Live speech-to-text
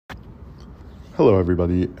Hello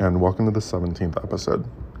everybody, and welcome to the 17th episode.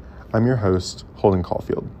 I'm your host, Holden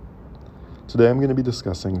Caulfield. Today I'm going to be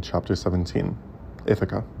discussing Chapter 17,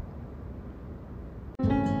 Ithaca.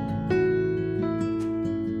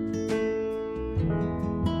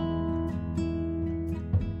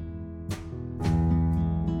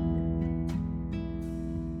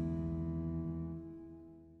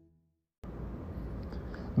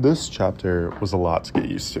 This chapter was a lot to get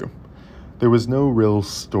used to. There was no real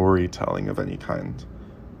storytelling of any kind.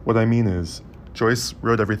 What I mean is, Joyce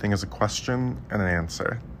wrote everything as a question and an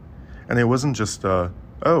answer. And it wasn't just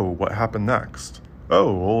what happened next?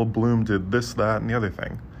 Old Bloom did this, that, and the other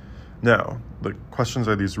thing. No, the questions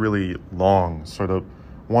are these really long, sort of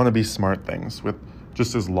wannabe smart things, with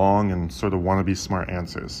just as long and sort of wannabe smart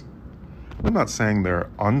answers. I'm not saying they're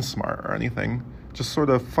unsmart or anything, just sort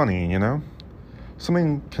of funny, you know?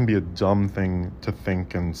 Something can be a dumb thing to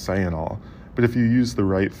think and say and all, but if you use the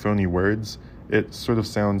right phony words, it sort of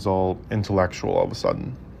sounds all intellectual all of a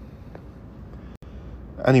sudden.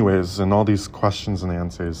 Anyways, in all these questions and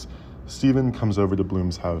answers, Stephen comes over to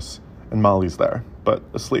Bloom's house, and Molly's there, but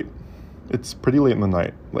asleep. It's pretty late in the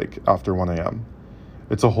night, like after 1 a.m.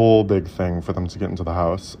 It's a whole big thing for them to get into the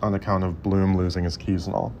house on account of Bloom losing his keys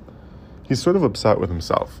and all. He's sort of upset with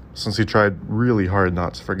himself, since he tried really hard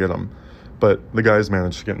not to forget them, but the guys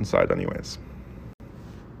managed to get inside anyways.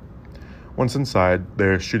 Once inside,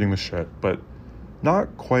 they're shooting the shit, but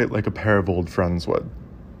not quite like a pair of old friends would.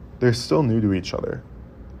 They're still new to each other.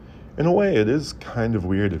 In a way, it is kind of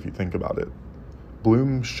weird if you think about it.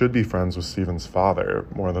 Bloom should be friends with Stephen's father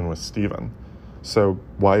more than with Stephen, so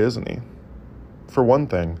why isn't he? For one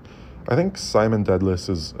thing, I think Simon Dedalus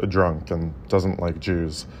is a drunk and doesn't like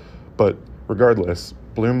Jews, but regardless,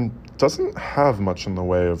 Bloom doesn't have much in the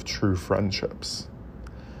way of true friendships.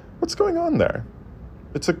 What's going on there?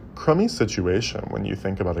 It's a crummy situation when you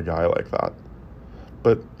think about a guy like that.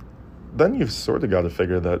 But then you've sort of got to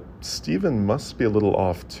figure that Stephen must be a little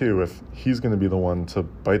off too if he's going to be the one to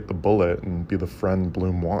bite the bullet and be the friend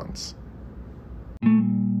Bloom wants.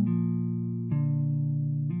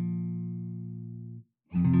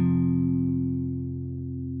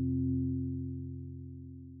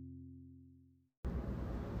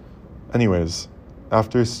 Anyways,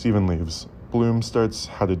 after Stephen leaves, Bloom starts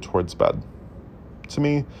headed towards bed. To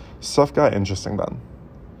me, stuff got interesting then.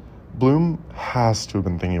 Bloom has to have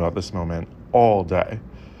been thinking about this moment all day.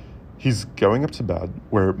 He's going up to bed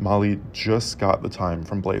where Molly just got the time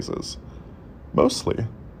from Blazes. Mostly,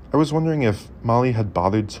 I was wondering if Molly had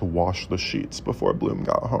bothered to wash the sheets before Bloom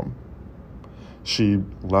got home. She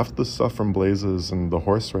left the stuff from Blazes and the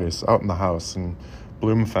horse race out in the house, and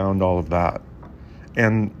Bloom found all of that.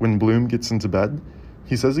 And when Bloom gets into bed,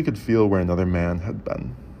 he says he could feel where another man had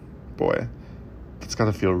been. Boy, that's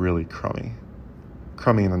gotta feel really crummy.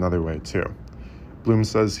 Crummy in another way, too. Bloom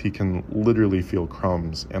says he can literally feel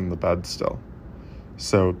crumbs in the bed still.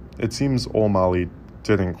 So it seems old Molly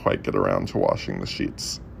didn't quite get around to washing the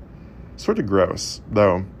sheets. Sort of gross,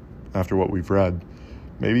 though, after what we've read,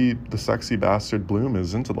 maybe the sexy bastard Bloom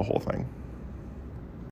is into the whole thing.